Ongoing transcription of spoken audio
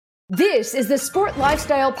This is the Sport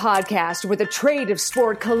Lifestyle Podcast, where the trade of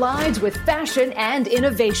sport collides with fashion and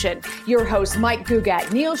innovation. Your hosts Mike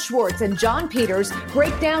Gugat, Neil Schwartz, and John Peters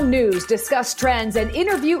break down news, discuss trends, and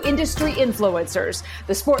interview industry influencers.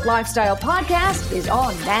 The Sport Lifestyle Podcast is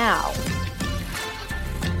on now.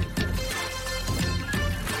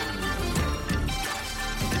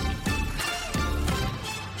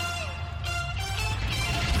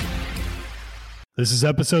 This is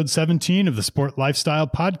episode 17 of the Sport Lifestyle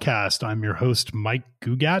Podcast. I'm your host, Mike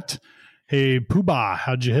Gugat. Hey, Poobah,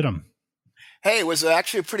 how'd you hit him? Hey, it was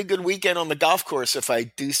actually a pretty good weekend on the golf course, if I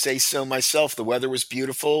do say so myself. The weather was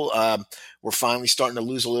beautiful. We're finally starting to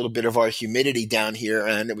lose a little bit of our humidity down here,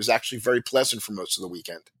 and it was actually very pleasant for most of the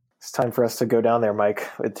weekend. It's time for us to go down there, Mike.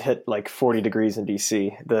 It hit like 40 degrees in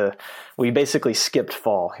D.C. We basically skipped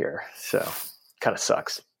fall here, so kind of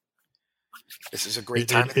sucks. This is a great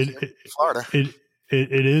time in Florida.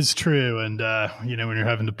 It is true, and when you're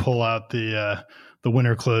having to pull out the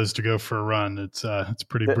winter clothes to go for a run, it's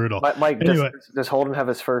pretty brutal. Mike, anyway, does Holden have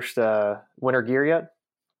his first winter gear yet?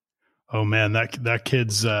 Oh man, that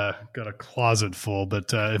kid's got a closet full.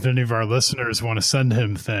 But if any of our listeners want to send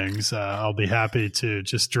him things, I'll be happy to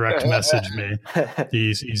just direct message me.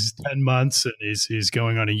 He's 10 months and he's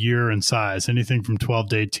going on a year in size. Anything from 12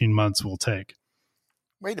 to 18 months we'll take.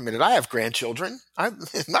 Wait a minute, I have grandchildren. I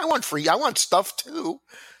want stuff too.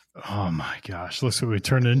 Oh my gosh, look what we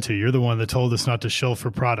turned into. You're the one that told us not to shill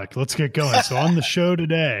for product. Let's get going. So on the show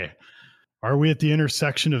today, are we at the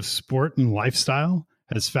intersection of sport and lifestyle?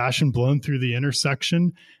 Has fashion blown through the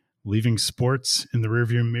intersection, leaving sports in the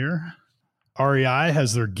rearview mirror? REI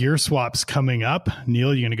has their gear swaps coming up.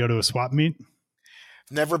 Neil, you going to go to a swap meet?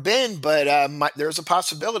 Never been, but there's a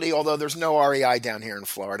possibility, although there's no REI down here in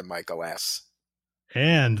Florida, Mike, alas.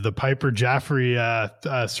 And the Piper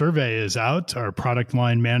Jaffray survey is out. Our product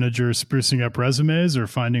line managers sprucing up resumes or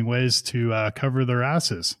finding ways to cover their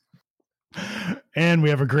asses. And we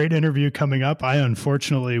have a great interview coming up. I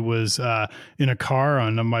unfortunately was in a car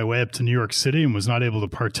on my way up to New York City and was not able to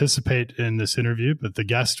participate in this interview, but the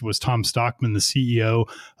guest was Tom Stockman, the CEO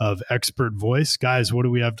of Expert Voice. Guys, what do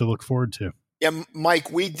we have to look forward to? Yeah, Mike,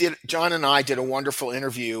 John and I did a wonderful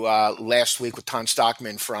interview last week with Tom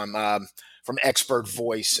Stockman from Expert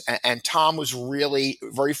Voice. And Tom was really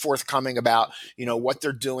very forthcoming about, what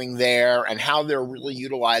they're doing there and how they're really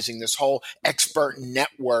utilizing this whole expert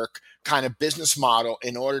network kind of business model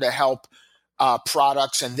in order to help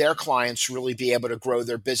products and their clients really be able to grow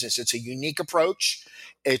their business. It's a unique approach.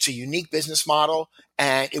 It's a unique business model.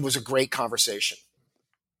 And it was a great conversation.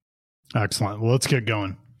 Excellent. Well, let's get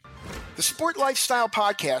going. The Sport Lifestyle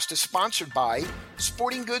Podcast is sponsored by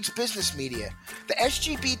Sporting Goods Business Media. The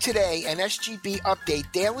SGB Today and SGB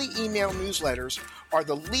Update daily email newsletters are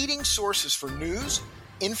the leading sources for news,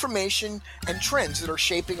 information, and trends that are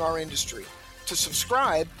shaping our industry. To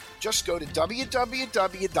subscribe, just go to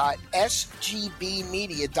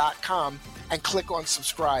www.sgbmedia.com and click on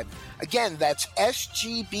subscribe. Again, that's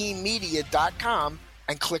sgbmedia.com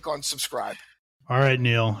and click on subscribe. All right,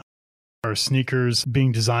 Neil. Are sneakers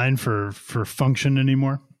being designed for function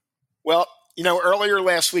anymore? Well, earlier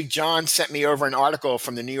last week, John sent me over an article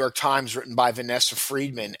from the New York Times written by Vanessa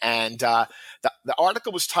Friedman. And the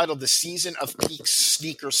article was titled "The Season of Peak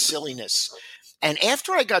Sneaker Silliness." And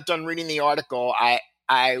after I got done reading the article, it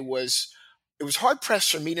was hard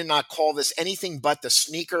pressed for me to not call this anything but the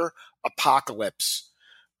sneaker apocalypse.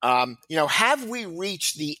 Have we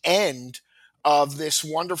reached the end of this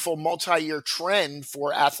wonderful multi-year trend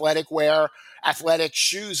for athletic wear, athletic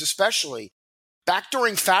shoes especially? Back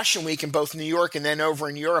during Fashion Week in both New York and then over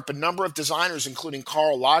in Europe, a number of designers, including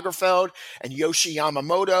Karl Lagerfeld and Yohji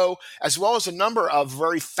Yamamoto, as well as a number of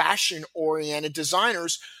very fashion-oriented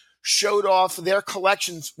designers, showed off their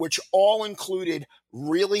collections, which all included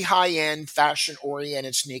really high-end,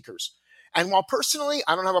 fashion-oriented sneakers. And while personally,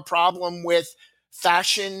 I don't have a problem with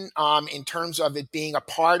fashion in terms of it being a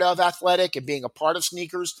part of athletic and being a part of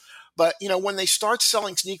sneakers. But, when they start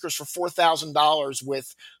selling sneakers for $4,000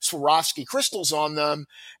 with Swarovski crystals on them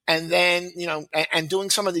and then, and doing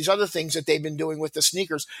some of these other things that they've been doing with the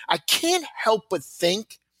sneakers, I can't help but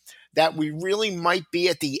think that we really might be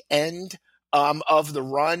at the end of the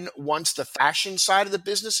run once the fashion side of the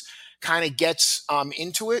business kind of gets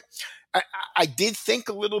into it. I did think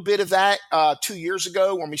a little bit of that 2 years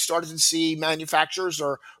ago when we started to see manufacturers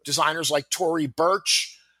or designers like Tory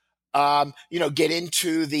Burch, get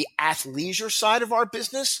into the athleisure side of our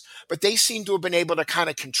business, but they seem to have been able to kind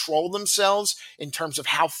of control themselves in terms of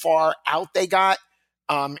how far out they got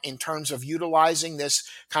in terms of utilizing this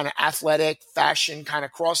kind of athletic fashion kind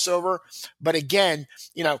of crossover. But again,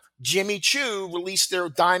 Jimmy Choo released their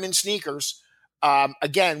diamond sneakers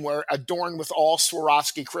again, we're adorned with all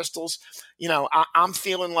Swarovski crystals. I'm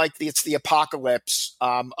feeling like it's the apocalypse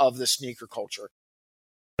of the sneaker culture.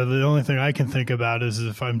 The only thing I can think about is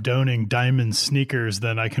if I'm donning diamond sneakers,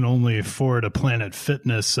 then I can only afford a Planet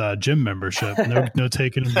Fitness gym membership. No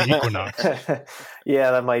taking them to Equinox. Yeah,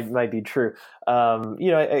 that might be true.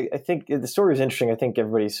 I think the story is interesting. I think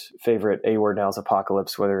everybody's favorite A word now is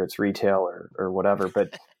apocalypse, whether it's retail or whatever.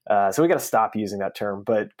 But so we got to stop using that term.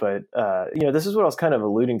 But this is what I was kind of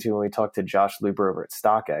alluding to when we talked to Josh Luber over at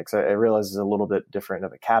StockX. I realize it's a little bit different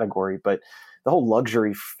of a category, but the whole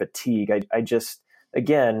luxury fatigue. I just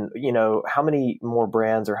again, how many more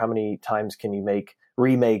brands or how many times can you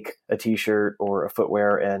remake a t-shirt or a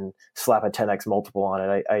footwear and slap a 10x multiple on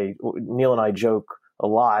it? Neil and I joke a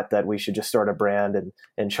lot that we should just start a brand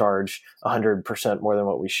and charge 100% more than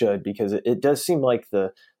what we should, because it does seem like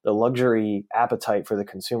the luxury appetite for the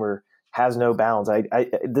consumer has no bounds.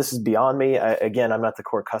 This is beyond me. Again, I'm not the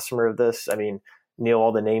core customer of this. I mean, Neil,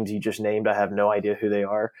 all the names you just named, I have no idea who they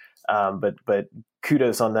are. But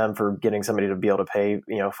kudos on them for getting somebody to be able to pay,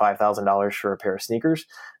 $5,000 for a pair of sneakers.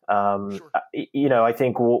 Sure. I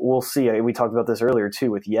think we'll see. We talked about this earlier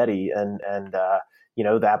too with Yeti and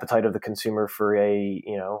the appetite of the consumer for a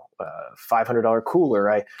 $500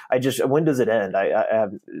 cooler. When does it end?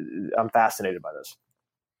 I'm fascinated by this.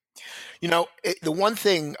 The one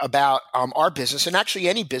thing about our business, and actually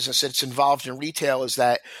any business that's involved in retail, is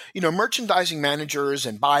that, merchandising managers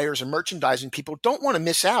and buyers and merchandising people don't want to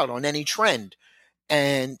miss out on any trend.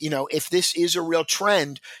 And, if this is a real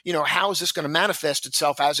trend, how is this going to manifest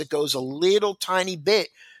itself as it goes a little tiny bit,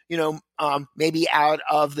 maybe out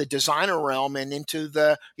of the designer realm and into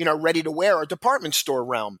the, ready to wear or department store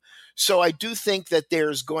realm. So I do think that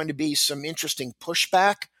there's going to be some interesting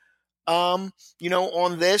pushback on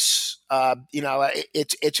this.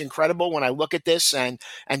 It's incredible when I look at this and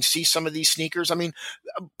see some of these sneakers. I mean,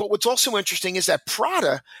 but what's also interesting is that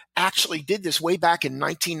Prada actually did this way back in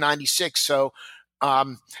 1996. So,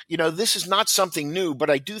 this is not something new, but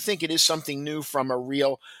I do think it is something new from a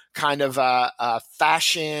real kind of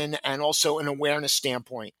fashion and also an awareness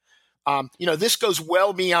standpoint. This goes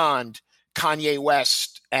well beyond Kanye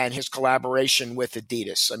West and his collaboration with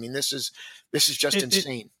Adidas. I mean, this is just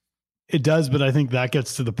insane. It does, but I think that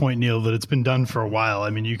gets to the point, Neil, that it's been done for a while. I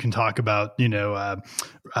mean, you can talk about,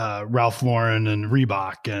 Ralph Lauren and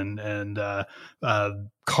Reebok and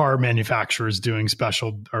car manufacturers doing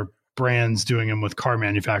special, or brands doing them with car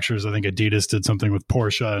manufacturers. I think Adidas did something with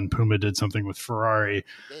Porsche and Puma did something with Ferrari.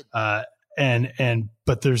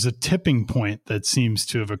 But there's a tipping point that seems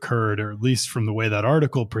to have occurred, or at least from the way that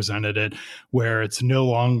article presented it, where it's no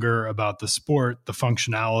longer about the sport, the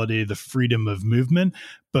functionality, the freedom of movement,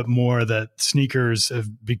 but more that sneakers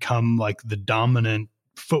have become like the dominant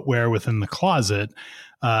footwear within the closet.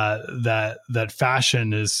 That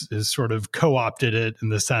fashion is sort of co-opted it in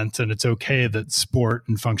the sense, and it's okay that sport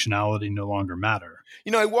and functionality no longer matter.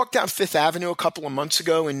 I walked down Fifth Avenue a couple of months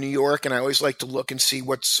ago in New York, and I always like to look and see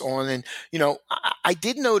what's on. And, I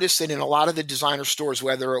did notice that in a lot of the designer stores,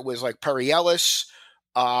 whether it was like Perry Ellis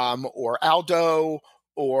or Aldo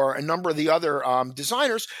or a number of the other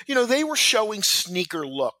designers, they were showing sneaker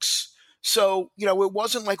looks. So, it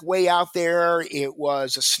wasn't like way out there. It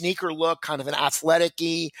was a sneaker look, kind of an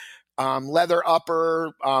athletic-y, leather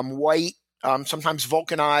upper, white, sometimes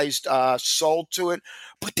vulcanized sole to it.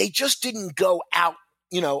 But they just didn't go out,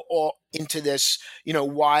 all into this,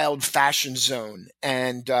 wild fashion zone.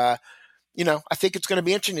 And, I think it's going to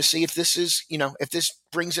be interesting to see if this is, if this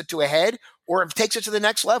brings it to a head or if it takes it to the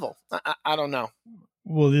next level. I don't know.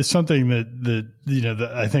 Well, it's something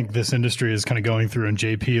that I think this industry is kind of going through, and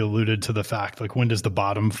JP alluded to the fact, like, when does the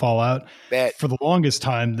bottom fall out? For the longest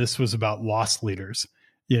time, this was about loss leaders.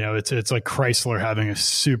 It's like Chrysler having a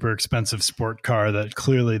super expensive sport car that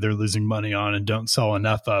clearly they're losing money on and don't sell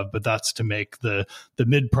enough of, but that's to make the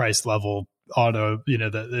mid-price level auto,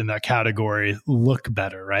 in that category look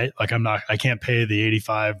better, right? Like I can't pay the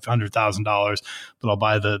 $85,000-$100,000, but I'll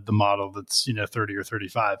buy the model that's, 30 or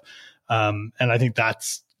 35. And I think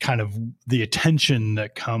that's kind of the attention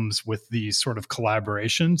that comes with these sort of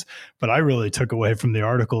collaborations. But I really took away from the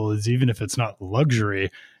article is, even if it's not luxury,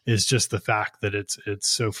 is just the fact that it's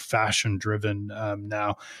so fashion driven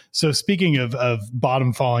now. So speaking of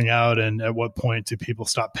bottom falling out and at what point do people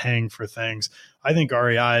stop paying for things, I think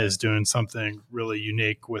REI is doing something really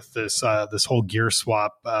unique with this whole gear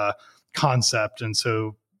swap concept. And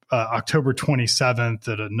so October 27th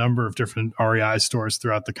at a number of different REI stores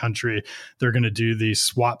throughout the country, they're going to do these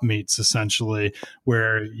swap meets essentially,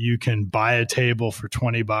 where you can buy a table for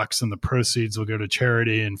 $20 and the proceeds will go to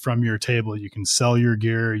charity. And from your table, you can sell your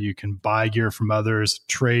gear, you can buy gear from others,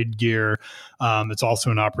 trade gear. It's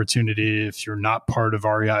also an opportunity, if you're not part of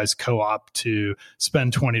REI's co-op, to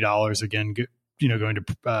spend $20, again, going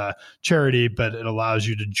to charity, but it allows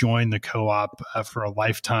you to join the co-op for a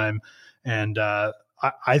lifetime. And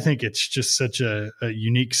I think it's just such a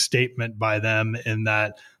unique statement by them in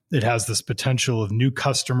that it has this potential of new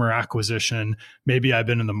customer acquisition. Maybe I've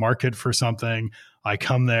been in the market for something. I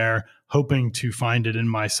come there hoping to find it in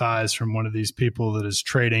my size from one of these people that is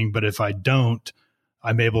trading. But if I don't,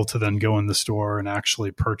 I'm able to then go in the store and actually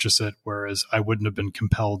purchase it, whereas I wouldn't have been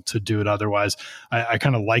compelled to do it otherwise. I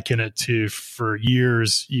kind of liken it to, for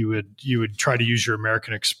years, you would try to use your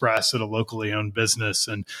American Express at a locally owned business,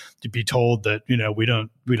 and to be told that, we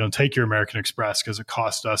don't take your American Express because it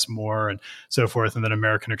costs us more and so forth. And then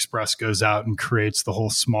American Express goes out and creates the whole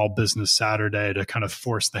Small Business Saturday to kind of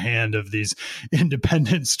force the hand of these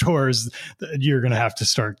independent stores that you're going to have to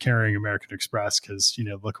start carrying American Express because,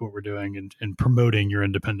 look what we're doing and promoting your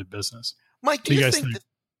independent business. Mike, do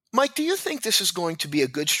you think this is going to be a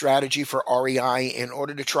good strategy for REI in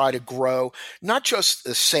order to try to grow not just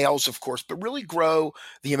the sales, of course, but really grow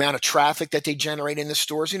the amount of traffic that they generate in the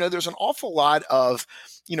stores? There's an awful lot of,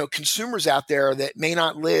 consumers out there that may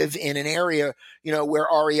not live in an area, where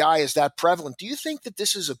REI is that prevalent. Do you think that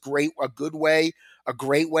this is a good way, a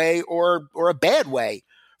great way, or a bad way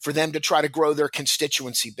for them to try to grow their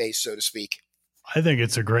constituency base, so to speak? I think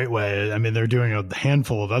it's a great way. I mean, they're doing a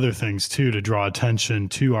handful of other things too to draw attention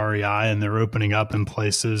to REI, and they're opening up in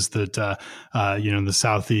places that, in the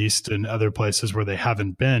Southeast and other places where they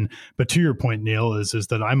haven't been. But to your point, Neil, is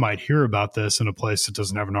that I might hear about this in a place that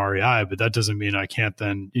doesn't have an REI, but that doesn't mean I can't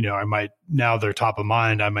then, I might, now they're top of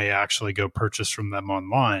mind, I may actually go purchase from them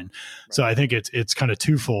online. Right. So I think it's kind of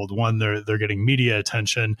twofold. One, they're getting media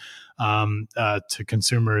attention to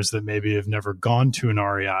consumers that maybe have never gone to an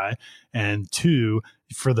REI, and two,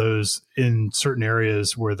 for those in certain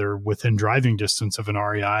areas where they're within driving distance of an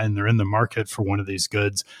REI and they're in the market for one of these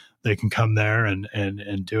goods, they can come there and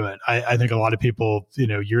do it. I think a lot of people,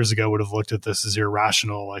 years ago would have looked at this as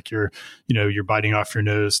irrational, like you're biting off your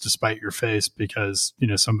nose to spite your face because,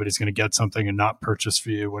 somebody's going to get something and not purchase for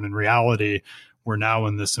you, when in reality, we're now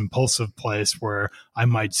in this impulsive place where I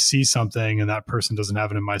might see something and that person doesn't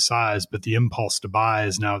have it in my size, but the impulse to buy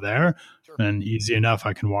is now there. Sure. And easy enough,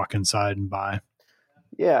 I can walk inside and buy.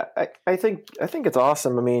 Yeah, I think it's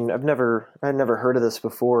awesome. I mean, I'd never heard of this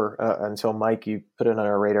before until Mike, you put it on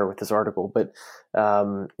our radar with this article. But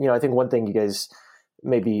I think one thing you guys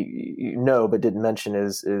maybe but didn't mention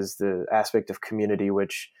is the aspect of community,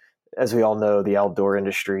 which, as we all know, the outdoor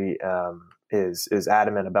industry is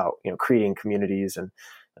adamant about creating communities. And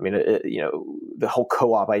I mean, the whole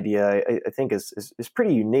co-op idea I think is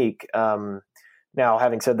pretty unique. Now,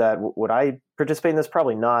 having said that, would I participate in this?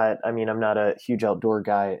 Probably not. I mean, I'm not a huge outdoor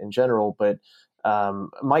guy in general, but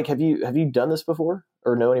Mike, have you done this before,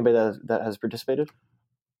 or know anybody that has participated?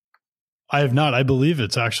 I have not. I believe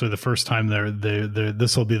it's actually the first time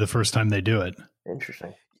this will be the first time they do it.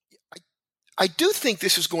 Interesting. I do think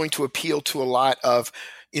this is going to appeal to a lot of,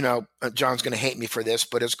 John's going to hate me for this,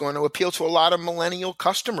 but it's going to appeal to a lot of millennial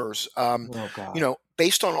customers.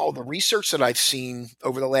 Based on all the research that I've seen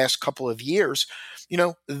over the last couple of years,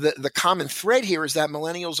 the common thread here is that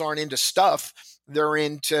millennials aren't into stuff. They're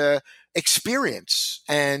into experience,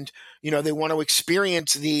 and, they want to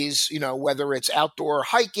experience these, whether it's outdoor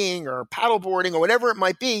hiking or paddleboarding or whatever it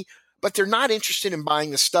might be, but they're not interested in buying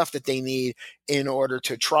the stuff that they need in order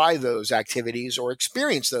to try those activities or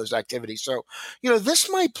experience those activities. So, this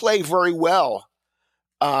might play very well,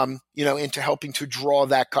 into helping to draw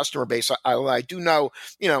that customer base. I do know,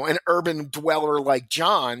 an urban dweller like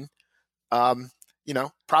John,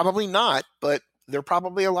 probably not, but there are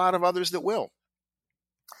probably a lot of others that will.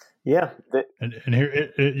 Yeah. And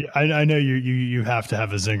here, I know you have to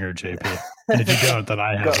have a zinger, JP. And if you don't, then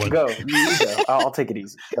I have one. Go. You go. I'll take it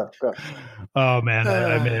easy. Go. Oh man,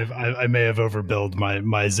 I may have overbilled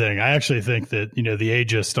my zing. I actually think that the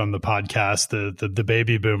ageist on the podcast, the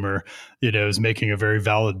baby boomer, is making a very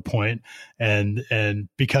valid point, and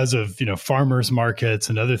because of farmers markets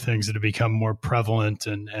and other things that have become more prevalent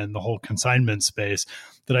and the whole consignment space,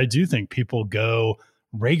 that I do think people go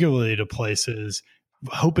regularly to places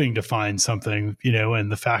hoping to find something,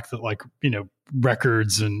 and the fact that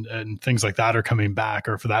records and things like that are coming back,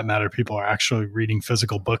 or for that matter, people are actually reading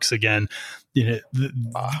physical books again.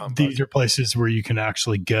 These are places where you can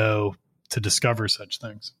actually go to discover such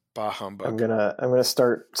things. Bah humbug. I'm gonna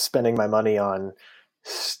start spending my money on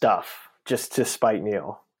stuff just to spite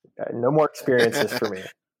Neil. No more experiences for me.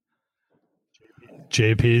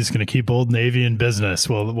 JP is going to keep Old Navy in business.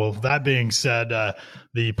 Well. That being said,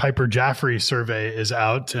 the Piper Jaffray survey is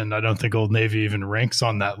out, and I don't think Old Navy even ranks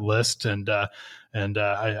on that list. And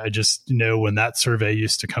I just know when that survey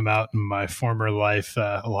used to come out in my former life,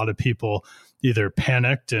 a lot of people either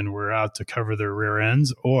panicked and were out to cover their rear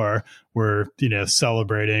ends, or were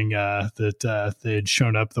celebrating that they had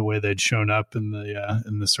shown up the way they'd shown up in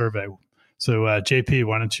the survey. So, JP,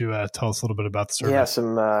 why don't you tell us a little bit about the survey?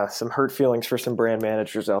 Yeah, some hurt feelings for some brand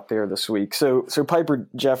managers out there this week. So Piper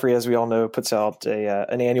Jaffray, as we all know, puts out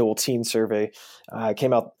an annual teen survey.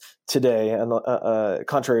 Came out today, and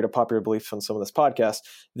contrary to popular belief on some of this podcast,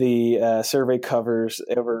 the survey covers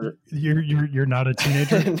over. You're not a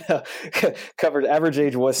teenager. No, covered average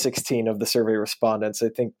age was 16 of the survey respondents. I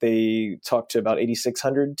think they talked to about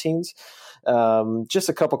 8,600 teens. Just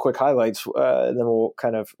a couple quick highlights, and then we'll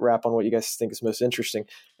kind of wrap on what you guys think is most interesting.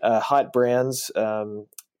 Hot brands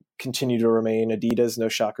continue to remain. Adidas, no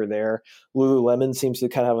shocker there. Lululemon seems to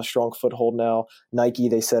kind of have a strong foothold now. Nike,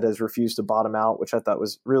 they said, has refused to bottom out, which I thought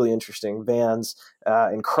was really interesting. Vans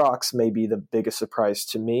and Crocs may be the biggest surprise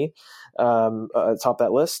to me atop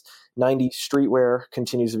that list. 90s streetwear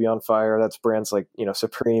continues to be on fire. That's brands like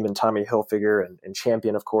Supreme and Tommy Hilfiger and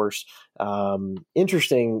Champion, of course.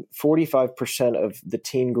 Interesting, 45% of the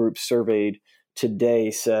teen group surveyed today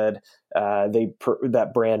said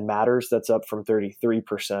that brand matters. That's up from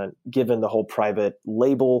 33%. Given the whole private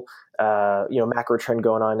label, macro trend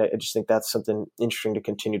going on, I just think that's something interesting to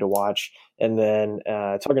continue to watch. And then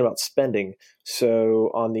talking about spending,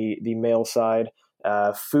 so on the male side,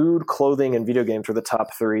 food, clothing, and video games were the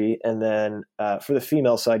top three. And then for the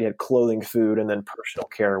female side, you had clothing, food, and then personal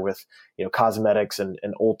care with, cosmetics, and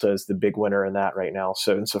Ulta is the big winner in that right now.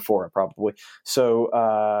 So, and Sephora probably.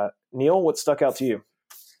 So, Neil, what stuck out to you?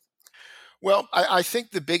 Well, I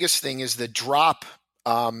think the biggest thing is the drop.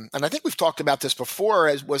 And I think we've talked about this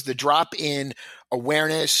before, was the drop in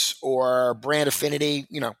awareness or brand affinity,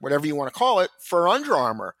 whatever you want to call it, for Under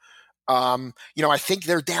Armour. I think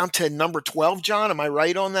they're down to number 12, John. Am I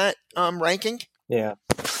right on that ranking? Yeah.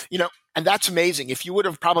 And that's amazing. If you would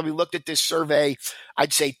have probably looked at this survey,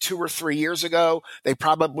 I'd say 2 or 3 years ago, they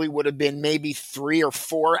probably would have been maybe 3 or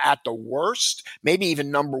 4 at the worst, maybe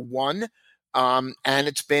even number 1. And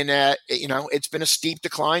it's been a steep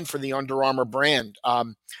decline for the Under Armour brand.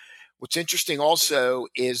 What's interesting also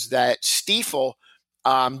is that Stifel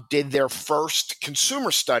did their first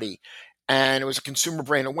consumer study. And it was a consumer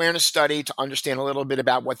brand awareness study to understand a little bit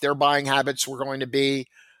about what their buying habits were going to be.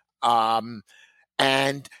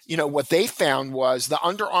 And what they found was the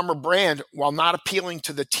Under Armour brand, while not appealing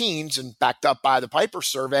to the teens and backed up by the Piper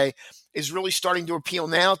survey, is really starting to appeal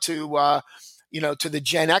now to, to the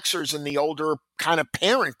Gen Xers and the older kind of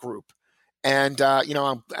parent group. And,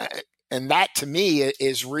 and that to me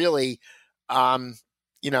is really,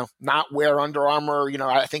 not where Under Armour,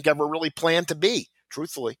 I think ever really planned to be,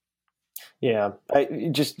 truthfully. Yeah,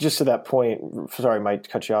 just to that point, sorry, I might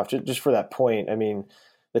cut you off. Just for that point, I mean,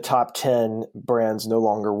 the top 10 brands no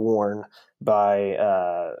longer worn by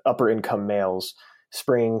upper income males,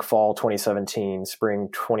 spring, fall 2017, spring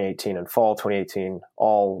 2018, and fall 2018,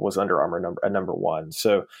 all was Under Armour number 1.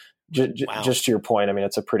 So Wow. Just to your point, I mean,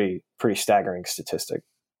 it's a pretty staggering statistic.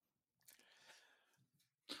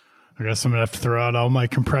 I guess I'm going to have to throw out all my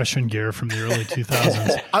compression gear from the early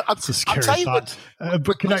 2000s. It's a scary thought.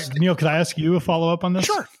 But Neil, can I ask you a follow-up on this?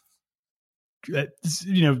 Sure.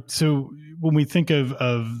 So when we think of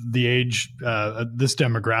the age, this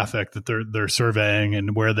demographic that they're surveying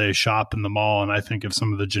and where they shop in the mall, and I think of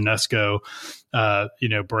some of the Genesco,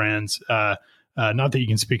 brands, not that you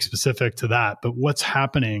can speak specific to that, but what's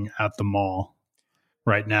happening at the mall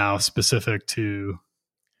right now, specific to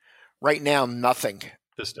right now, nothing.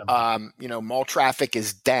 This demographic? Mall traffic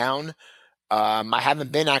is down. I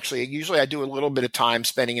haven't been usually I do a little bit of time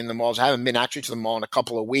spending in the malls. I haven't been actually to the mall in a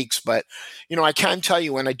couple of weeks, but, I can tell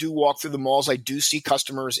you when I do walk through the malls, I do see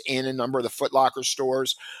customers in a number of the Foot Locker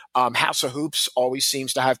stores. House of Hoops always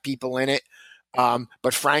seems to have people in it.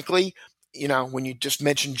 But frankly, when you just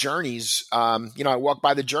mentioned Journeys, I walk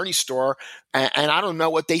by the Journey store and I don't know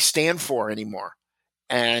what they stand for anymore.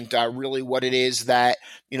 And really what it is that,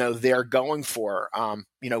 they're going for.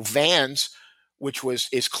 Vans, which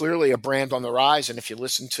is clearly a brand on the rise. And if you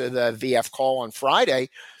listen to the VF call on Friday,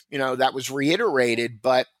 that was reiterated.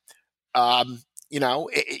 But,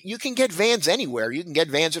 you can get Vans anywhere. You can get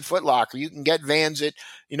Vans at Foot Locker. You can get Vans at,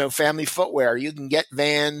 Family Footwear. You can get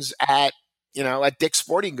Vans at, at Dick's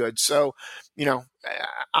Sporting Goods. So,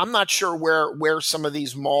 I'm not sure where some of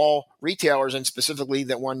these mall retailers, and specifically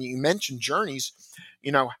that one you mentioned, Journeys,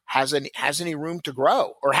 has any room to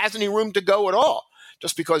grow or has any room to go at all,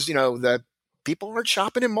 just because, the people aren't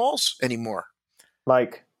shopping in malls anymore.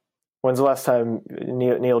 Mike, when's the last time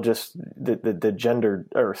Neil just the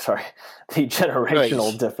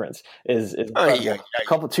generational difference is a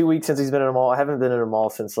couple 2 weeks since he's been in a mall. I haven't been in a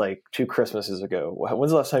mall since like 2 Christmases ago.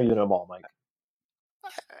 When's the last time you've been in a mall, Mike?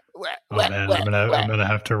 I'm gonna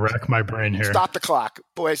have to rack my brain here. Stop the clock,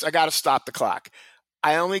 boys. I got to stop the clock.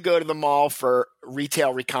 I only go to the mall for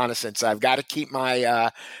retail reconnaissance. I've got to keep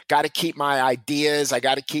my ideas. I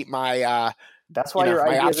got to keep my that's why your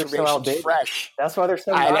ideas are so outdated. Fresh. That's why they're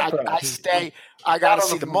so I got to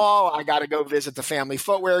see the mall. I got to go visit the Family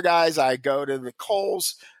Footwear guys. I go to the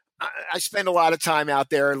Kohl's. I spend a lot of time out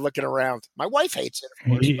there looking around. My wife hates it,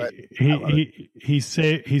 of course, he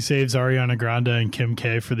saves Ariana Grande and Kim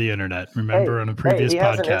K for the internet. Remember on a previous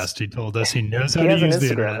podcast, he told us he knows how to use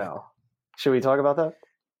the internet. Now. Should we talk about that?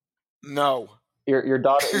 No. Your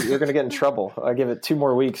daughter, you're going to get in trouble. I give it 2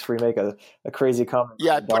 more weeks before you make a crazy comment.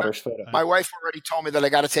 Yeah, on your daughter's photo. My wife already told me that I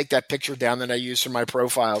got to take that picture down that I use for my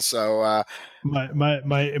profile. So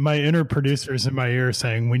my inner producer's in my ear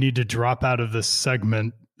saying we need to drop out of this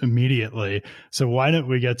segment immediately. So why don't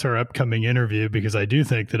we get to our upcoming interview? Because I do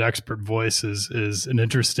think that Expert Voice is an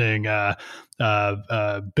interesting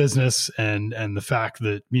business, and the fact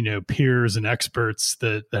that peers and experts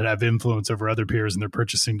that have influence over other peers and their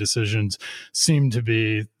purchasing decisions seem to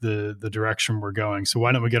be the direction we're going. So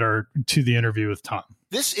why don't we get to the interview with Tom?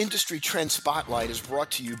 This industry trend spotlight is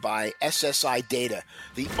brought to you by SSI Data,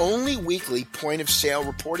 the only weekly point-of-sale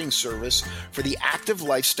reporting service for the active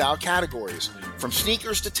lifestyle categories, from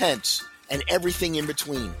sneakers to tents and everything in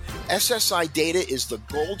between. SSI Data is the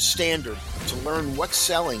gold standard to learn what's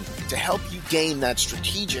selling to help you gain that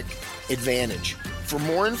strategic advantage. For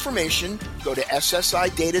more information, go to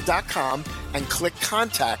ssidata.com and click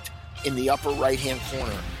Contact in the upper right-hand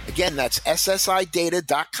corner. Again, that's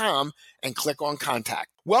ssidata.com and click on Contact.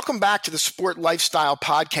 Welcome back to the Sport Lifestyle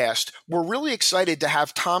Podcast. We're really excited to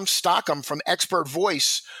have Tom Stockham from Expert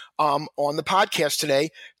Voice on the podcast today.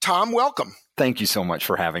 Tom, welcome. Thank you so much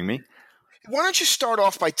for having me. Why don't you start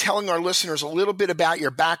off by telling our listeners a little bit about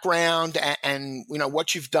your background and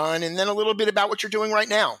what you've done, and then a little bit about what you're doing right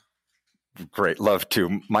now. Great. Love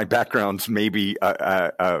to. My background's maybe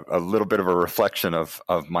a little bit of a reflection of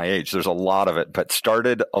my age. There's a lot of it, but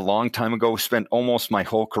started a long time ago, spent almost my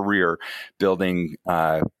whole career building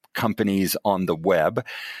companies on the web,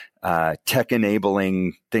 tech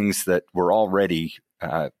enabling things that were already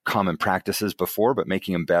common practices before, but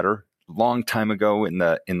making them better. Long time ago in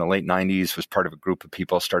the late 90s, was part of a group of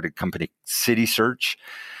people, started a company, City Search.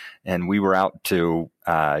 And we were out to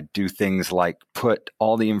do things like put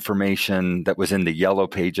all the information that was in the Yellow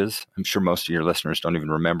Pages. I'm sure most of your listeners don't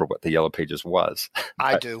even remember what the Yellow Pages was.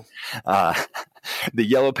 I do. The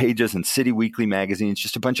Yellow Pages and City Weekly magazines,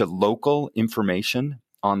 just a bunch of local information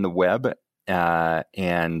on the web,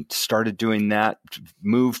 and started doing that,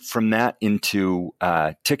 moved from that into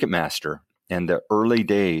Ticketmaster and the early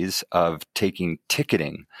days of taking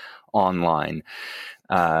ticketing online.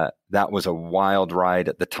 That was a wild ride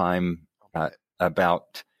at the time.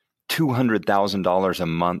 About $200,000 a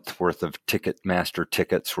month worth of Ticketmaster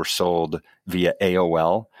tickets were sold via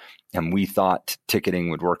AOL. And we thought ticketing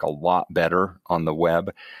would work a lot better on the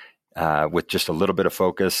web with just a little bit of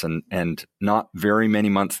focus. And not very many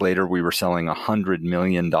months later, we were selling $100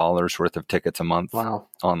 million worth of tickets a month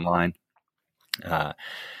online.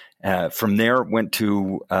 From there, went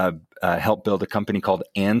to help build a company called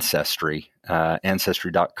Ancestry,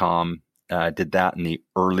 Ancestry.com. Did that in the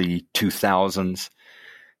early 2000s.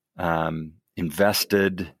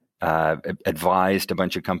 Invested, advised a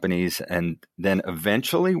bunch of companies, and then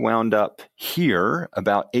eventually wound up here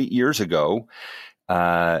about 8 years ago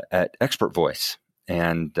at Expert Voice.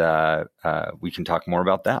 And we can talk more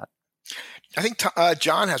about that. I think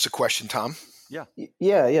John has a question, Tom. Yeah.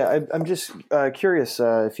 I'm just curious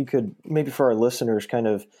if you could, maybe for our listeners, kind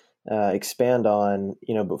of expand on,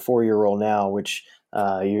 before your role now, which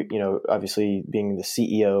obviously being the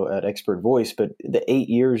CEO at Expert Voice, but the 8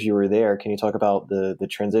 years you were there, can you talk about the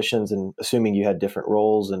transitions, and assuming you had different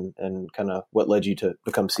roles, and kind of what led you to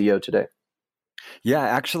become CEO today? Yeah,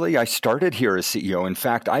 actually, I started here as CEO. In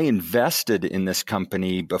fact, I invested in this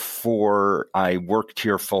company before I worked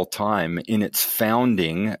here full time in its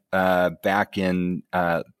founding back in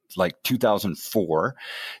 2004.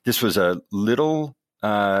 This was a little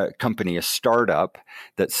company, a startup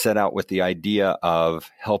that set out with the idea of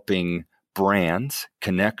helping brands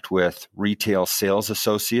connect with retail sales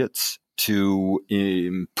associates to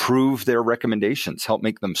improve their recommendations, help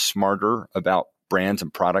make them smarter about brands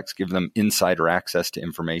and products, give them insider access to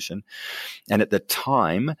information. And at the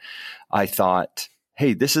time, I thought,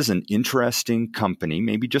 hey, this is an interesting company,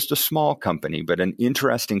 maybe just a small company, but an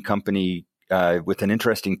interesting company with an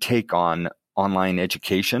interesting take on online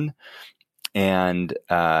education. And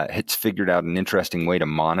it's figured out an interesting way to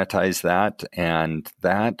monetize that, and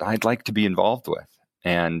that I'd like to be involved with.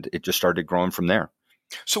 And it just started growing from there.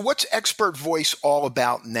 So what's Expert Voice all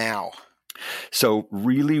about now? So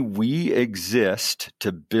really, we exist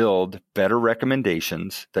to build better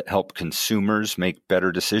recommendations that help consumers make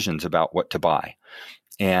better decisions about what to buy.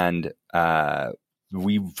 And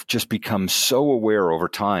we've just become so aware over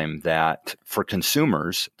time that for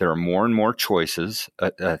consumers, there are more and more choices,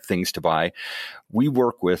 things to buy. We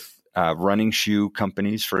work with running shoe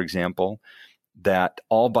companies, for example, that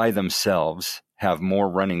all by themselves have more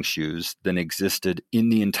running shoes than existed in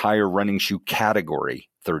the entire running shoe category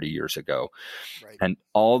 30 years ago. Right. And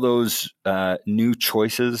all those new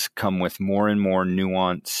choices come with more and more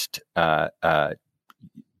nuanced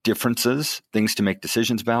differences, things to make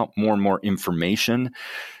decisions about, more and more information,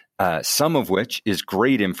 some of which is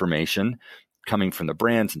great information coming from the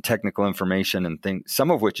brands and technical information and things, some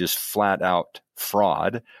of which is flat out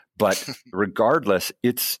fraud. But regardless,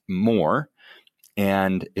 it's more.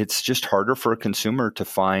 And it's just harder for a consumer to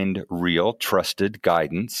find real, trusted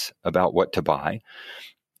guidance about what to buy.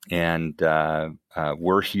 And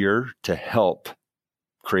we're here to help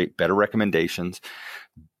create better recommendations.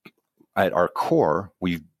 At our core,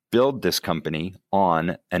 we build this company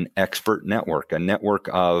on an expert network, a network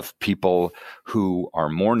of people who are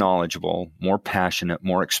more knowledgeable, more passionate,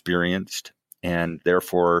 more experienced, and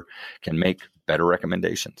therefore can make better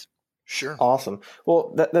recommendations. Sure. Awesome.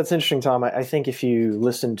 Well, that's interesting, Tom. I think if you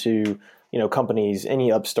listen to, companies, any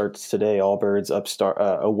upstarts today, Allbirds,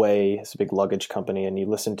 Away, it's a big luggage company, and you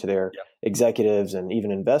listen to their executives and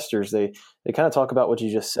even investors, they kind of talk about what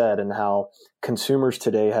you just said and how consumers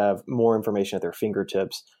today have more information at their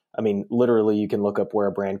fingertips. I mean, literally, you can look up where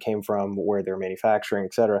a brand came from, where they're manufacturing,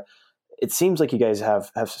 et cetera. It seems like you guys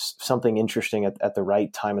have something interesting at the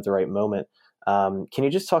right time, at the right moment. Can you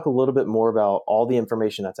just talk a little bit more about all the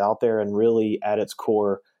information that's out there and really at its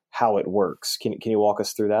core, how it works? Can you walk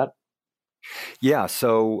us through that? Yeah.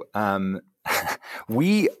 So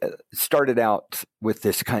we started out with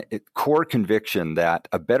this kind of core conviction that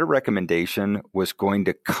a better recommendation was going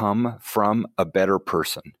to come from a better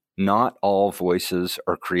person. Not all voices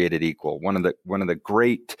are created equal. One of the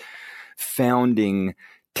great founding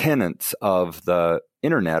tenets of the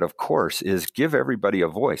internet, of course, is give everybody a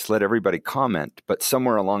voice, let everybody comment. But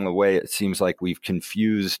somewhere along the way, it seems like we've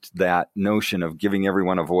confused that notion of giving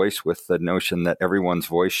everyone a voice with the notion that everyone's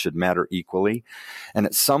voice should matter equally. And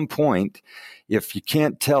at some point, if you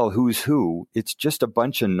can't tell who's who, it's just a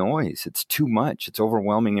bunch of noise. It's too much. It's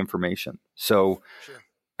overwhelming information. So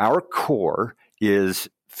our core is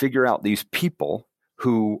figure out these people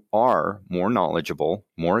who are more knowledgeable,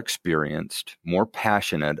 more experienced, more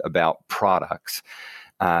passionate about products.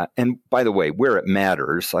 And by the way, where it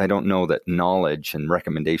matters, I don't know that knowledge and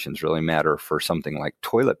recommendations really matter for something like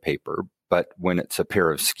toilet paper, but when it's a pair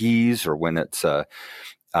of skis or when it's a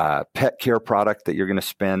pet care product that you're going to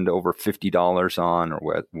spend over $50 on,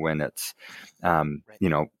 or when it's,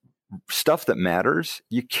 stuff that matters,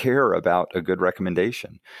 you care about a good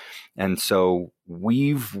recommendation. And so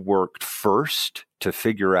we've worked first to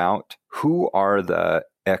figure out who are the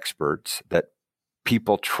experts that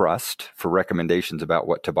people trust for recommendations about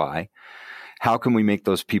what to buy. How can we make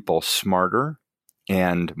those people smarter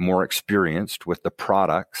and more experienced with the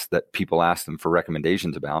products that people ask them for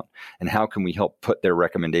recommendations about? And how can we help put their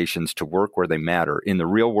recommendations to work where they matter in the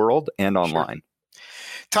real world and online? Sure.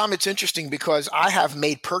 Tom, it's interesting because I have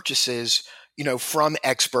made purchases, from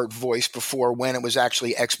Expert Voice before when it was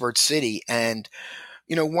actually Expert City. And,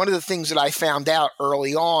 one of the things that I found out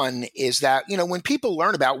early on is that, when people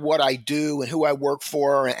learn about what I do and who I work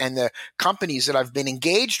for and the companies that I've been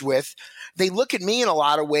engaged with, they look at me in a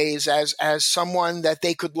lot of ways as someone that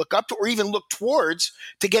they could look up to or even look towards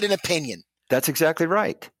to get an opinion. That's exactly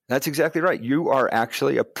right. That's exactly right. You are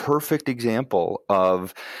actually a perfect example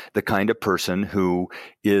of the kind of person who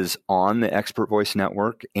is on the Expert Voice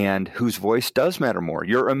Network and whose voice does matter more.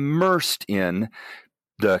 You're immersed in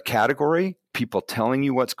the category, people telling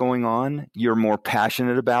you what's going on. You're more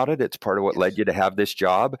passionate about it. It's part of what led you to have this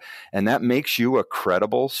job. And that makes you a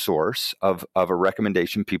credible source of a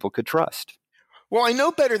recommendation people could trust. Well, I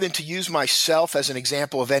know better than to use myself as an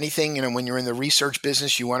example of anything. When you're in the research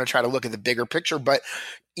business, you want to try to look at the bigger picture. But,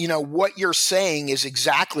 what you're saying is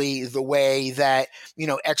exactly the way that,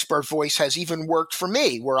 Expert Voice has even worked for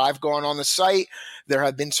me, where I've gone on the site. There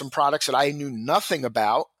have been some products that I knew nothing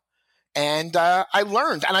about. And I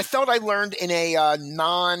learned, and I felt I learned in a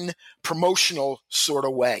non-promotional sort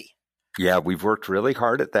of way. Yeah, we've worked really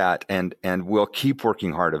hard at that, and we'll keep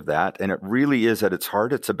working hard at that. And it really is at its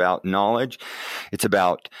heart. It's about knowledge. It's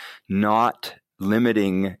about not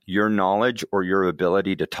limiting your knowledge or your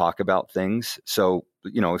ability to talk about things. So,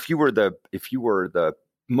 if you were the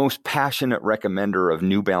most passionate recommender of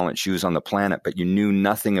New Balance shoes on the planet, but you knew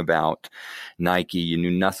nothing about Nike, you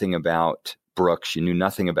knew nothing about Brooks, you knew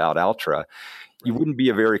nothing about Altra, you wouldn't be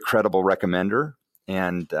a very credible recommender.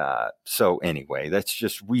 And so anyway,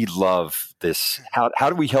 we love this. How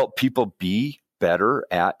do we help people be better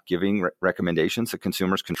at giving recommendations that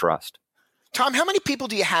consumers can trust? Tom, how many people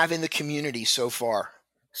do you have in the community so far?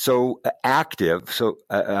 So active. So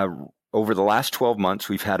over the last 12 months,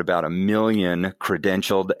 we've had about 1 million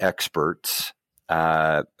credentialed experts,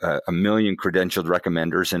 1 million credentialed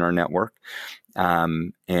recommenders in our network.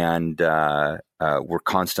 We're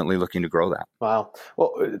constantly looking to grow that. Wow.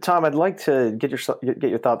 Well, Tom, I'd like to get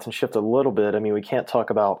your thoughts and shift a little bit. I mean, we can't talk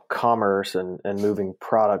about commerce and moving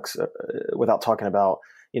products without talking about,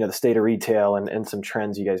 the state of retail and some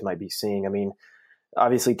trends you guys might be seeing. I mean,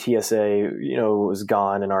 obviously TSA, is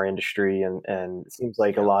gone in our industry, and it seems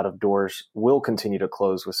like a lot of doors will continue to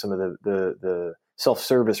close with some of the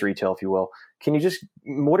self-service retail, if you will.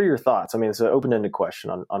 What are your thoughts? I mean, it's an open-ended question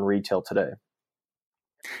on retail today.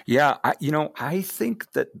 Yeah, I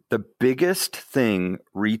think that the biggest thing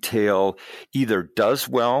retail either does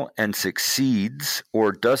well and succeeds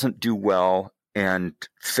or doesn't do well and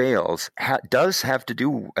fails does have to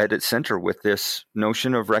do at its center with this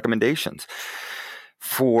notion of recommendations.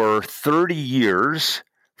 For 30 years,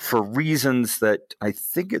 for reasons that I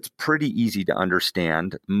think it's pretty easy to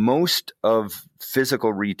understand, most of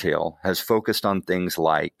physical retail has focused on things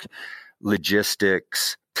like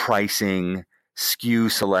logistics, pricing, SKU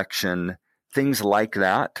selection, things like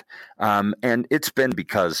that. And it's been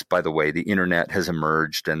because, by the way, the internet has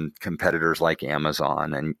emerged and competitors like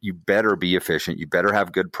Amazon, and you better be efficient, you better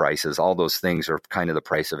have good prices. All those things are kind of the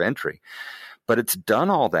price of entry. But it's done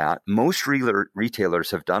all that. Most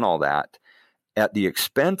retailers have done all that at the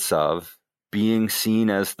expense of being seen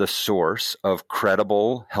as the source of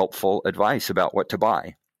credible, helpful advice about what to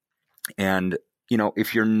buy. And,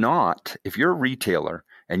 if you're a retailer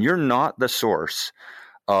and you're not the source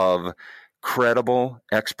of credible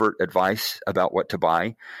expert advice about what to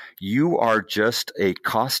buy, you are just a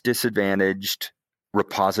cost disadvantaged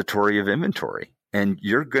repository of inventory, and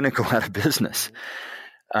you're going to go out of business.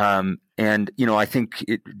 I think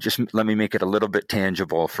let me make it a little bit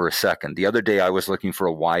tangible for a second. The other day I was looking for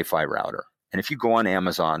a Wi-Fi router. And if you go on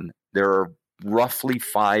Amazon, there are roughly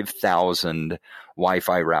 5,000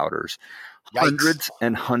 Wi-Fi routers, hundreds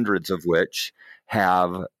and hundreds of which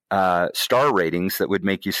have star ratings that would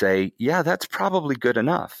make you say, yeah, that's probably good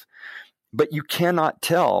enough. But you cannot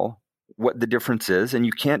tell what the difference is, and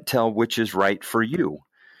you can't tell which is right for you.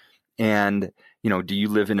 And do you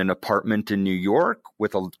live in an apartment in New York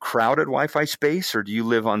with a crowded Wi-Fi space, or do you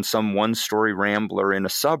live on some one-story rambler in a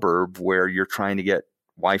suburb where you're trying to get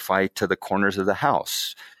Wi-Fi to the corners of the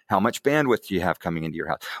house? How much bandwidth do you have coming into your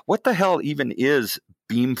house? What the hell even is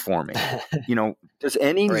beamforming? Does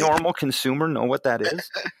any normal consumer know what that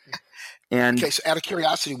is? And okay, so out of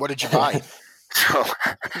curiosity, what did you buy? So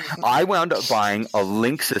I wound up buying a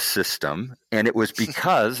Linksys system, and it was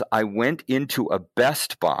because I went into a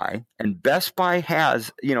Best Buy, and Best Buy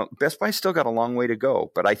Best Buy still got a long way to go.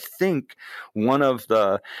 But I think one of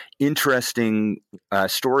the interesting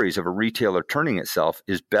stories of a retailer turning itself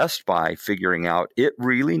is Best Buy figuring out it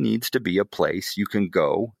really needs to be a place you can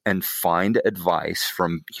go and find advice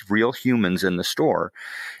from real humans in the store.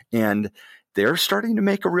 And they're starting to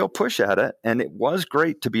make a real push at it. And it was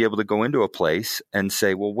great to be able to go into a place and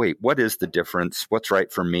say, well, wait, what is the difference? What's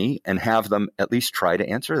right for me? And have them at least try to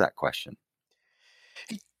answer that question.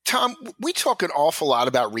 Tom, we talk an awful lot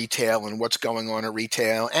about retail and what's going on at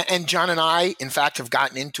retail. And John and I, in fact, have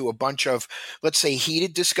gotten into a bunch of, let's say,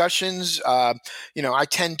 heated discussions. I'm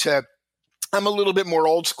a little bit more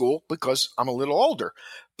old school because I'm a little older.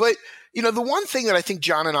 But The one thing that I think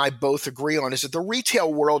John and I both agree on is that the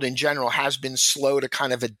retail world in general has been slow to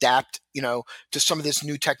kind of adapt, to some of this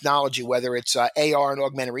new technology, whether it's AR and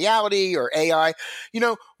augmented reality or AI.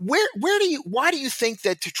 Why do you think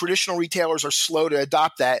that traditional retailers are slow to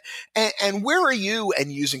adopt that? And where are you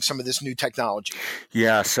in using some of this new technology?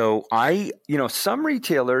 Yeah, so some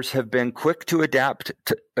retailers have been quick to adapt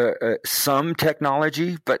to some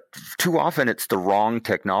technology, but too often it's the wrong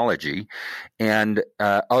technology. And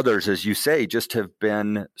others, as you say, just have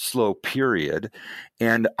been slow, period.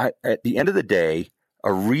 And at the end of the day,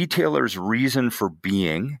 a retailer's reason for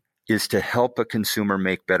being is to help a consumer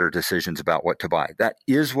make better decisions about what to buy. That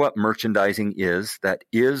is what merchandising is. That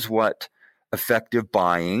is what effective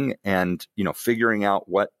buying and, figuring out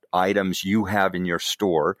what items you have in your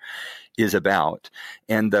store is about.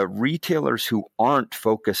 And the retailers who aren't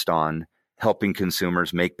focused on helping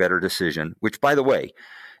consumers make better decisions, which, by the way,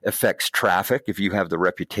 affects traffic. If you have the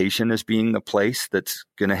reputation as being the place that's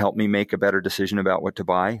going to help me make a better decision about what to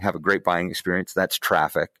buy, have a great buying experience, that's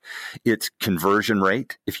traffic. It's conversion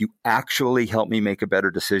rate. If you actually help me make a better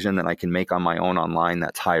decision than I can make on my own online,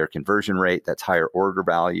 that's higher conversion rate, that's higher order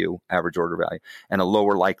value, average order value, and a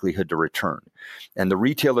lower likelihood to return. And the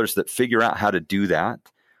retailers that figure out how to do that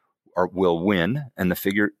will win, and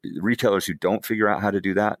the retailers who don't figure out how to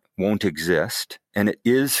do that won't exist. And it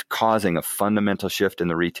is causing a fundamental shift in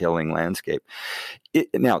the retailing landscape.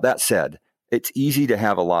 Now, that said, it's easy to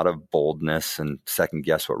have a lot of boldness and second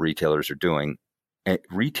guess what retailers are doing.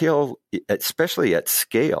 Retail, especially at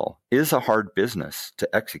scale, is a hard business to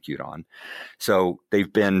execute on. So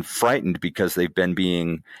they've been frightened because they've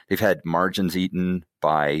had margins eaten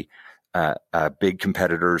by big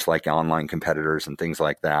competitors like online competitors and things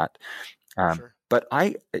like that. Sure. But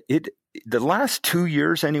the last 2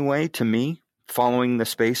 years anyway, to me, following the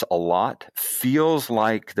space a lot, feels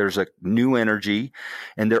like there's a new energy,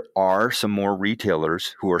 and there are some more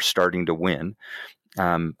retailers who are starting to win.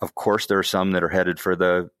 Of course, there are some that are headed for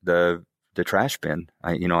the trash bin.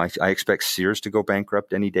 I expect Sears to go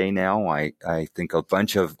bankrupt any day now. I think a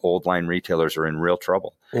bunch of old line retailers are in real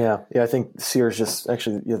trouble. Yeah. I think Sears just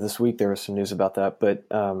actually this week there was some news about that. But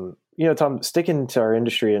Tom, sticking to our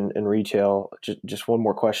industry and retail, just one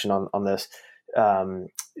more question on this.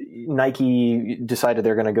 Nike decided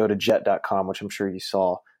they're going to go to Jet.com, which I'm sure you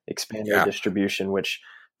saw, expand their distribution, which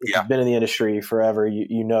if you've been in the industry forever,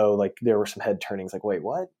 like there were some head turnings, like, wait,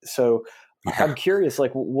 what? So I'm curious,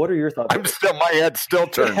 like, what are your thoughts? My head still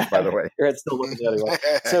turns, by the way. Your head's still looking the other way.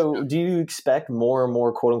 So do you expect more and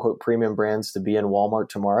more quote unquote premium brands to be in Walmart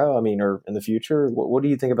tomorrow? I mean, or in the future? What do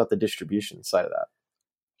you think about the distribution side of that?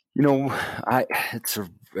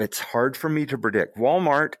 It's hard for me to predict.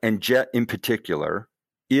 Walmart and Jet in particular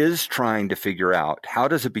is trying to figure out how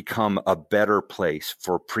does it become a better place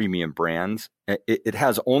for premium brands. It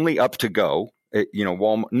has only up to go.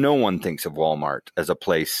 Walmart, no one thinks of Walmart as a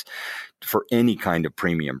place for any kind of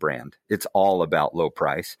premium brand. It's all about low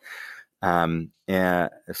price. And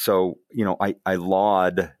so, I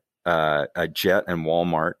laud Jet and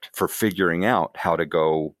Walmart for figuring out how to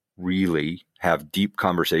go really have deep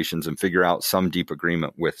conversations and figure out some deep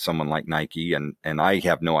agreement with someone like Nike. And I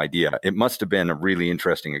have no idea. It must have been a really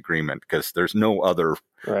interesting agreement because there's no other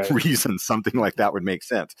reason something like that would make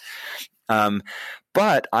sense.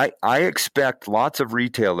 But I expect lots of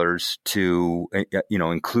retailers to,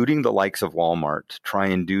 including the likes of Walmart, try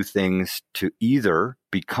and do things to either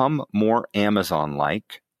become more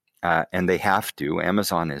Amazon-like, and they have to.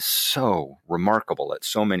 Amazon is so remarkable at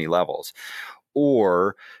so many levels,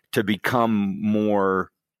 or to become more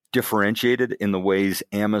differentiated in the ways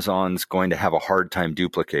Amazon's going to have a hard time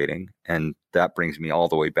duplicating. And that brings me all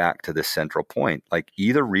the way back to this central point. Like,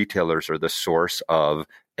 either retailers are the source of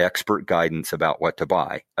expert guidance about what to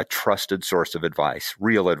buy, a trusted source of advice,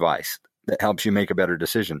 real advice that helps you make a better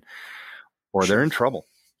decision, or they're in trouble.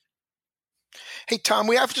 Hey, Tom,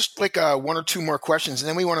 we have just like one or two more questions, and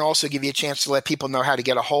then we want to also give you a chance to let people know how to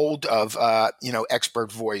get a hold of,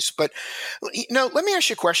 Expert Voice. But, let me ask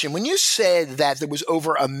you a question. When you said that there was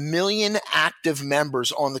over 1 million active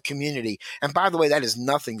members on the community, and by the way, that is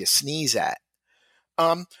nothing to sneeze at.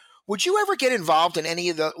 Would you ever get involved in any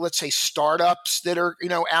of the, let's say, startups that are,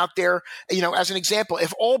 out there? As an example,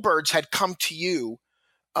 if Allbirds had come to you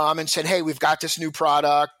and said, hey, we've got this new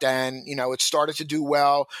product and, it started to do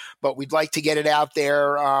well, but we'd like to get it out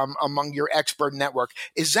there among your expert network.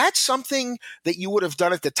 Is that something that you would have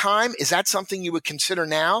done at the time? Is that something you would consider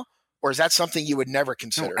now? Or is that something you would never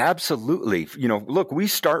consider? No, absolutely. Look, we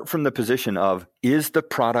start from the position of, is the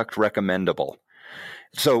product recommendable?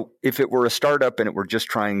 So if it were a startup and it were just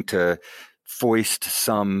trying to foist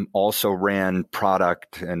some also ran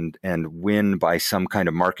product and win by some kind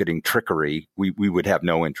of marketing trickery, we would have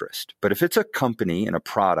no interest. But if it's a company and a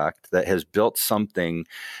product that has built something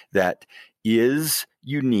that is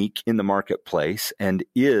unique in the marketplace and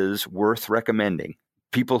is worth recommending,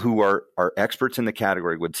 people who are experts in the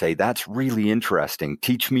category would say, that's really interesting.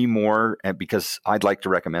 Teach me more, because I'd like to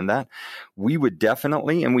recommend that. We would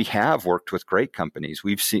definitely, and we have worked with great companies.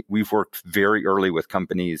 We've worked very early with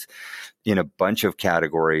companies in a bunch of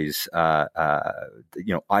categories.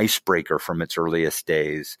 Icebreaker from its earliest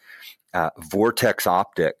days, Vortex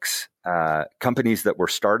Optics, companies that were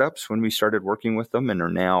startups when we started working with them and are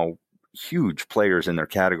now huge players in their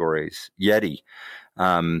categories. Yeti.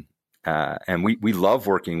 And we love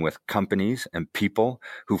working with companies and people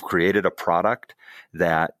who've created a product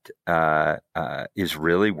that is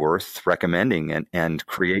really worth recommending and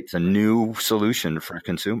creates a new solution for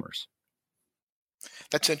consumers.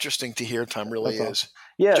 That's interesting to hear, Tom. Really is. Awesome.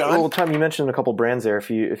 Yeah. John? Well, Tom, you mentioned a couple brands there. If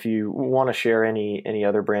you want to share any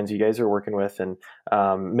other brands you guys are working with, and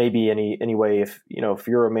maybe any way, if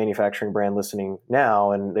you're a manufacturing brand listening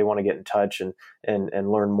now and they want to get in touch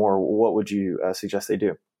and learn more, what would you suggest they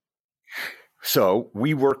do? So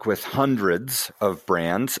we work with hundreds of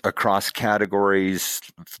brands across categories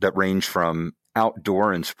that range from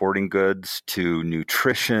outdoor and sporting goods to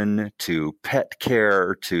nutrition to pet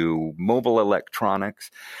care to mobile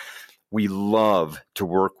electronics. We love to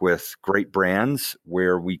work with great brands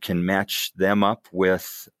where we can match them up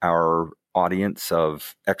with our audience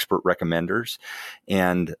of expert recommenders.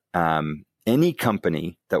 And any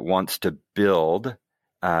company that wants to build,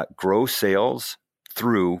 grow sales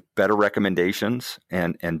through better recommendations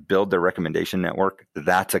and build their recommendation network,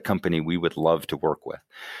 that's a company we would love to work with.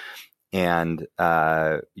 And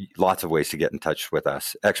lots of ways to get in touch with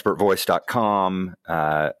us. Expertvoice.com.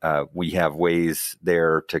 We have ways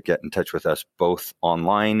there to get in touch with us both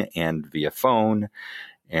online and via phone.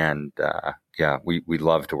 And we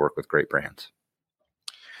love to work with great brands.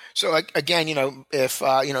 So again, if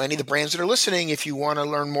any of the brands that are listening, if you want to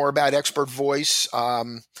learn more about Expert Voice,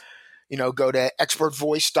 go to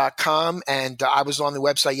expertvoice.com. And I was on the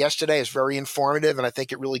website yesterday. It's very informative, and I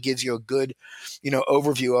think it really gives you a good,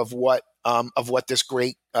 overview of what this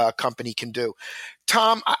great company can do.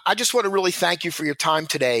 Tom, I just want to really thank you for your time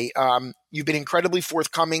today. You've been incredibly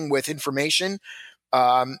forthcoming with information,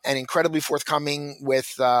 and incredibly forthcoming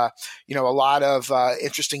with, a lot of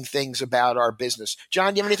interesting things about our business.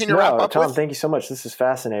 John, do you have anything to wrap up Tom, with? thank you so much. This is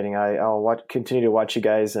fascinating. I'll continue to watch you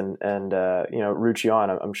guys and root you on.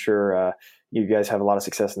 I'm sure you guys have a lot of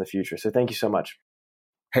success in the future. So thank you so much.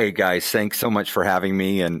 Hey guys, thanks so much for having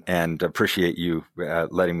me and appreciate you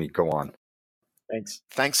letting me go on. Thanks.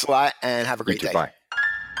 Thanks a lot, and have a great day. Bye.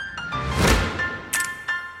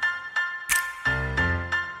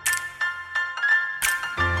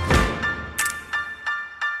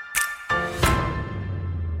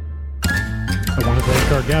 I want to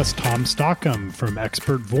thank our guest, Tom Stockham from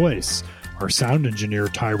Expert Voice, our sound engineer,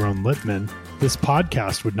 Tyrone Littman. This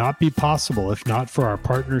podcast would not be possible if not for our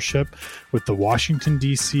partnership with the Washington,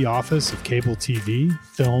 D.C. Office of Cable TV,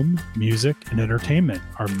 Film, Music, and Entertainment,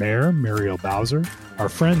 our mayor, Muriel Bowser, our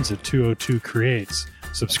friends at 202 Creates.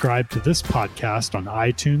 Subscribe to this podcast on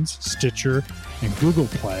iTunes, Stitcher, and Google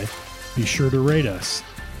Play. Be sure to rate us.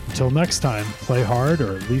 Until next time, play hard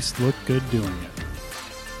or at least look good doing it.